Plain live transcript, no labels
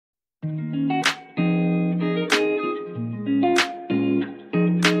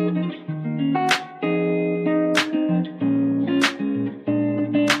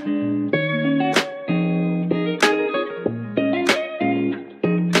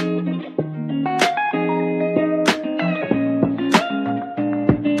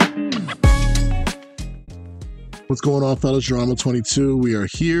What's going on, fellas? Drama 22. We are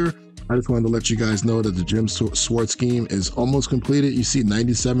here. I just wanted to let you guys know that the Jim Schwartz scheme is almost completed. You see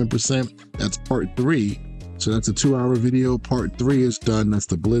 97%. That's part 3. So that's a 2-hour video. Part 3 is done. That's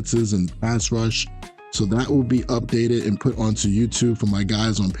the blitzes and pass rush. So that will be updated and put onto YouTube for my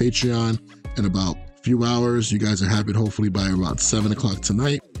guys on Patreon in about a few hours. You guys will have it hopefully by about 7 o'clock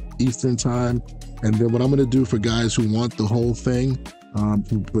tonight, Eastern time. And then what I'm going to do for guys who want the whole thing,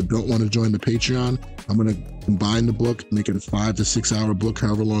 but don't want to join the Patreon, I'm going to combine the book, make it a 5 to 6 hour book,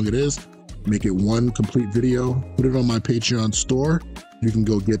 however long it is, make it one complete video, put it on my Patreon store. You can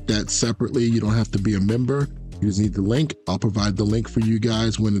go get that separately. You don't have to be a member. You just need the link. I'll provide the link for you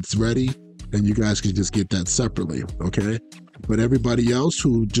guys when it's ready, and you guys can just get that separately, okay? But everybody else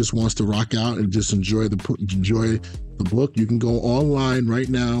who just wants to rock out and just enjoy the book, you can go online right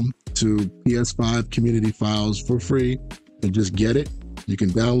now to PS5 community files for free and just get it. You can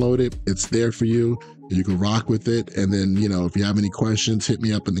download it. It's there for you. You can rock with it. And then, you know, if you have any questions, hit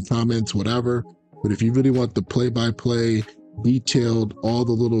me up in the comments, whatever. But if you really want the play-by-play, detailed, all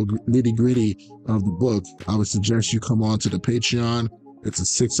the little nitty-gritty of the book, I would suggest you come on to the Patreon. It's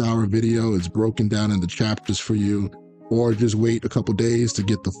a 6-hour video. It's broken down into chapters for you. Or just wait a couple days to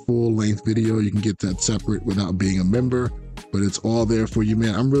get the full-length video. You can get that separate without being a member. But it's all there for you,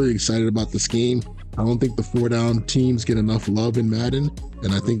 man. I'm really excited about the scheme. I don't think the 4-down teams get enough love in Madden,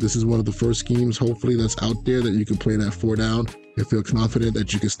 and I think this is one of the first schemes, hopefully, that's out there that you can play that 4-down and feel confident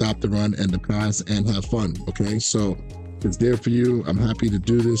that you can stop the run and the pass and have fun, okay? So it's there for you. I'm happy to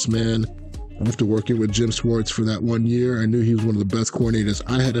do this, man. After working with Jim Schwartz for that 1 year, I knew he was one of the best coordinators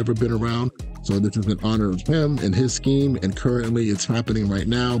I had ever been around. So this is an honor of him and his scheme, and currently it's happening right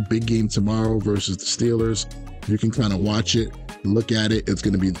now. Big game tomorrow versus the Steelers. You can kind of watch it, look at it. It's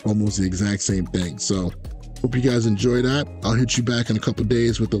going to be almost the exact same thing. So hope you guys enjoy that. I'll hit you back in a couple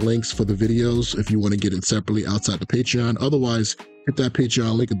days with the links for the videos if you want to get it separately outside the Patreon. Otherwise, hit that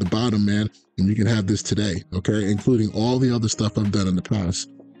Patreon link at the bottom, man, and you can have this today, okay? Including all the other stuff I've done in the past.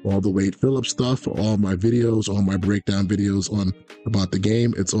 All the Wade Phillips stuff, all my videos, all my breakdown videos on about the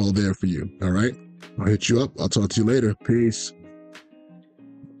game. It's all there for you, all right? I'll hit you up. I'll talk to you later. Peace.